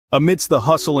Amidst the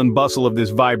hustle and bustle of this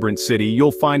vibrant city,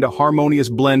 you'll find a harmonious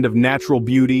blend of natural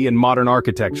beauty and modern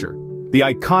architecture. The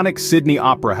iconic Sydney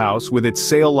Opera House, with its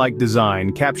sail-like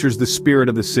design, captures the spirit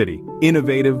of the city,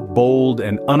 innovative, bold,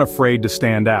 and unafraid to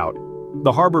stand out.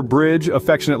 The Harbour Bridge,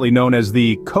 affectionately known as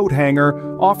the coat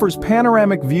hanger, offers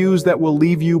panoramic views that will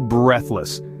leave you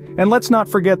breathless. And let's not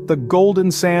forget the golden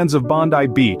sands of Bondi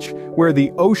Beach, where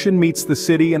the ocean meets the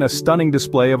city in a stunning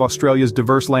display of Australia's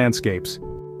diverse landscapes.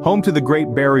 Home to the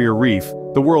Great Barrier Reef,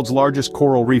 the world's largest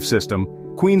coral reef system,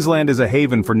 Queensland is a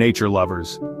haven for nature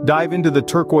lovers. Dive into the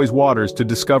turquoise waters to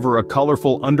discover a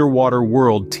colorful underwater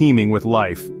world teeming with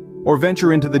life. Or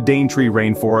venture into the Daintree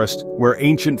rainforest, where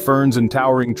ancient ferns and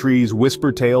towering trees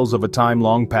whisper tales of a time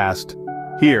long past.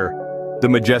 Here, the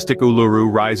majestic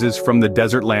Uluru rises from the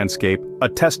desert landscape, a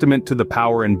testament to the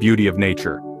power and beauty of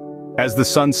nature. As the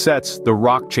sun sets, the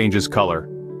rock changes color,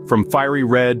 from fiery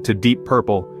red to deep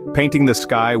purple, painting the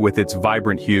sky with its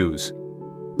vibrant hues.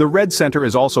 The Red Centre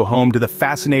is also home to the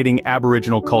fascinating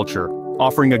Aboriginal culture,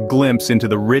 offering a glimpse into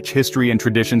the rich history and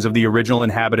traditions of the original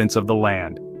inhabitants of the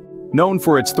land. Known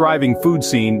for its thriving food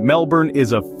scene, Melbourne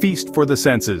is a feast for the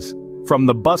senses. From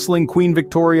the bustling Queen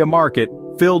Victoria Market,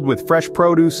 filled with fresh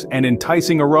produce and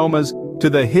enticing aromas, to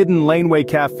the hidden laneway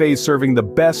cafes serving the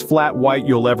best flat white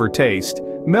you'll ever taste,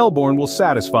 Melbourne will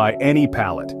satisfy any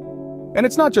palate. And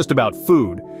it's not just about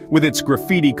food. With its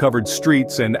graffiti-covered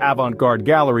streets and avant-garde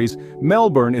galleries,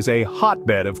 Melbourne is a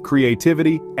hotbed of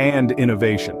creativity and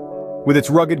innovation. With its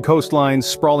rugged coastlines,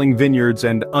 sprawling vineyards,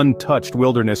 and untouched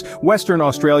wilderness, Western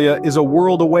Australia is a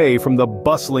world away from the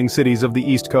bustling cities of the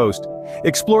East Coast.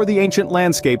 Explore the ancient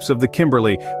landscapes of the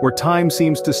Kimberley, where time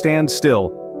seems to stand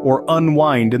still, or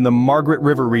unwind in the Margaret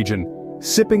River region,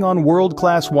 sipping on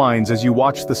world-class wines as you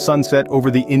watch the sunset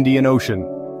over the Indian Ocean.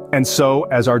 And so,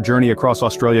 as our journey across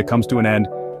Australia comes to an end,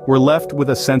 we're left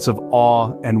with a sense of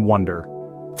awe and wonder.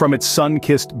 From its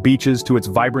sun-kissed beaches to its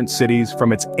vibrant cities,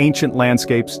 from its ancient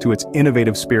landscapes to its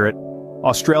innovative spirit,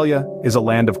 Australia is a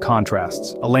land of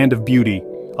contrasts, a land of beauty,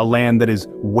 a land that is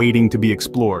waiting to be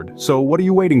explored. So what are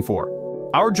you waiting for?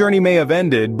 Our journey may have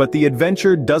ended, but the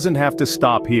adventure doesn't have to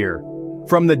stop here.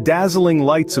 From the dazzling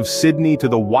lights of Sydney to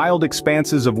the wild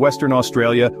expanses of Western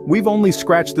Australia, we've only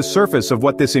scratched the surface of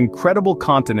what this incredible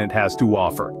continent has to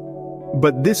offer.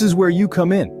 But this is where you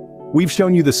come in. We've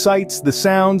shown you the sights, the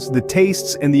sounds, the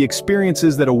tastes, and the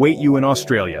experiences that await you in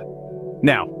Australia.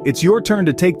 Now, it's your turn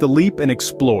to take the leap and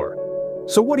explore.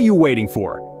 So what are you waiting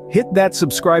for? Hit that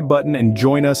subscribe button and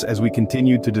join us as we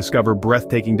continue to discover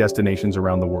breathtaking destinations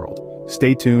around the world.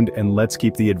 Stay tuned and let's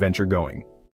keep the adventure going.